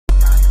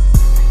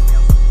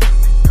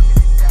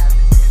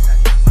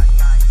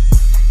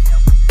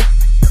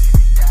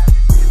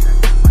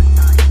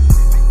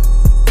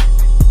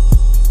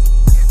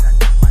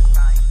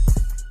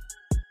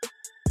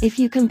If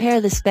you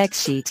compare the spec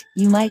sheet,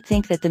 you might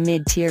think that the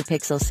mid-tier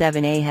Pixel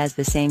 7a has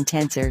the same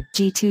Tensor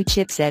G2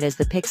 chipset as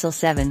the Pixel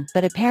 7,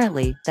 but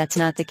apparently, that's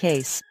not the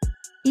case.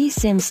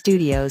 eSIM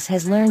Studios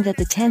has learned that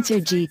the Tensor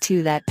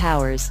G2 that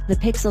powers the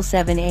Pixel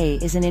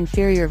 7a is an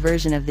inferior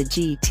version of the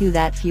G2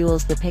 that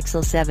fuels the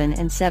Pixel 7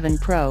 and 7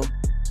 Pro.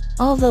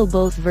 Although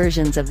both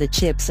versions of the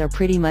chips are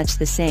pretty much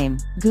the same,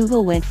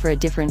 Google went for a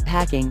different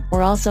packing,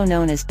 or also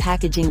known as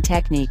packaging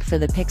technique, for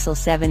the Pixel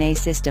 7a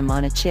system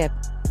on a chip.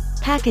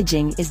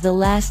 Packaging is the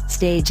last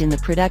stage in the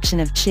production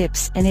of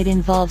chips, and it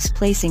involves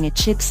placing a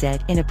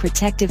chipset in a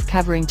protective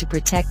covering to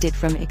protect it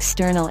from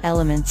external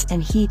elements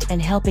and heat and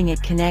helping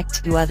it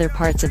connect to other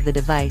parts of the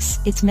device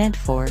it's meant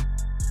for.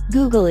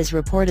 Google is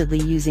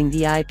reportedly using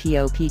the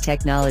IPOP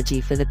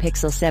technology for the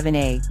Pixel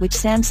 7a, which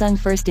Samsung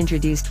first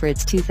introduced for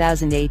its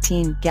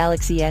 2018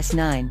 Galaxy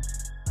S9.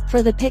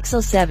 For the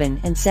Pixel 7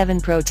 and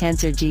 7 Pro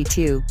Tensor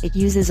G2, it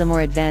uses a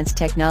more advanced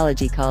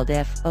technology called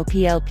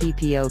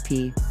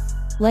FOPLPPOP.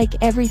 Like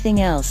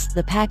everything else,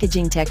 the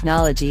packaging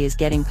technology is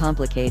getting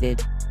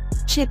complicated.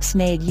 Chips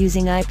made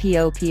using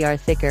IPOP are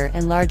thicker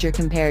and larger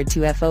compared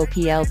to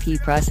FOPLP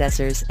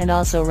processors and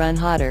also run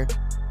hotter.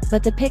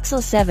 But the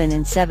Pixel 7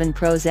 and 7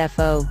 Pro's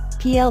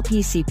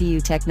FOPLP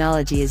CPU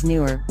technology is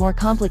newer, more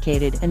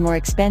complicated and more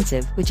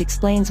expensive, which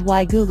explains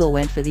why Google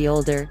went for the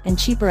older and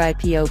cheaper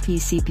IPOP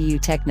CPU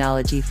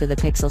technology for the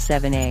Pixel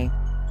 7a.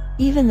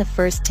 Even the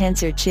first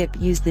Tensor chip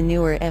used the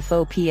newer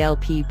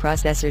FOPLP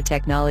processor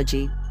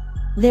technology.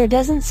 There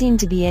doesn't seem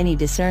to be any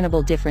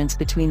discernible difference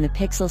between the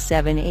Pixel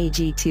 7a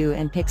G2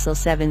 and Pixel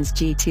 7's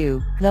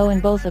G2, though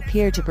and both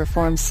appear to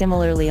perform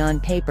similarly on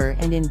paper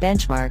and in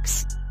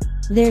benchmarks.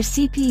 Their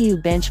CPU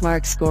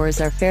benchmark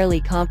scores are fairly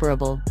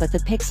comparable, but the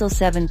Pixel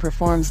 7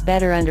 performs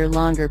better under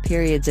longer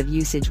periods of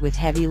usage with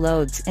heavy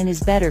loads and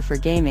is better for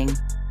gaming.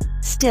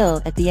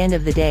 Still, at the end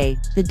of the day,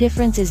 the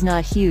difference is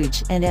not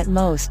huge, and at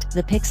most,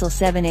 the Pixel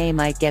 7a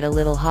might get a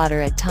little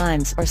hotter at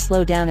times or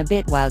slow down a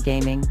bit while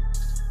gaming.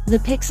 The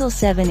Pixel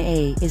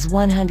 7a is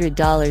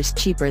 $100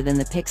 cheaper than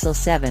the Pixel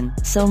 7,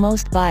 so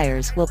most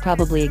buyers will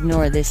probably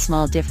ignore this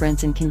small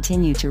difference and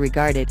continue to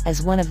regard it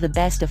as one of the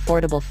best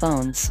affordable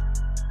phones.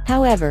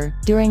 However,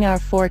 during our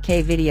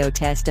 4K video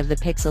test of the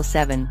Pixel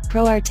 7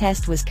 Pro, our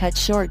test was cut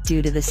short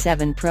due to the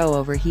 7 Pro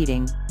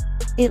overheating.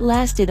 It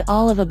lasted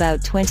all of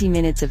about 20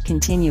 minutes of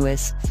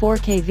continuous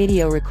 4K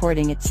video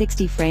recording at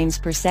 60 frames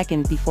per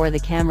second before the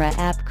camera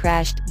app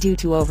crashed due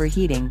to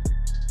overheating.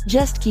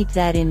 Just keep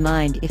that in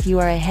mind if you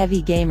are a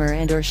heavy gamer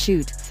and/or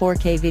shoot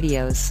 4K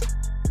videos.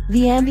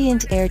 The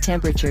ambient air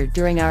temperature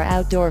during our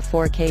outdoor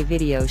 4K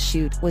video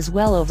shoot was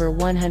well over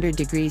 100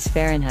 degrees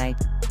Fahrenheit.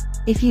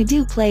 If you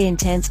do play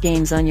intense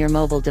games on your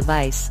mobile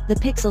device, the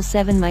Pixel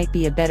 7 might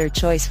be a better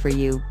choice for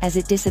you, as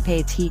it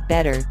dissipates heat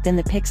better than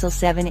the Pixel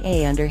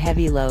 7a under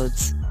heavy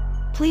loads.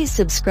 Please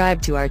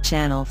subscribe to our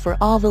channel for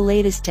all the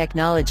latest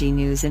technology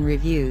news and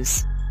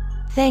reviews.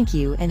 Thank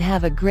you and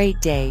have a great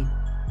day.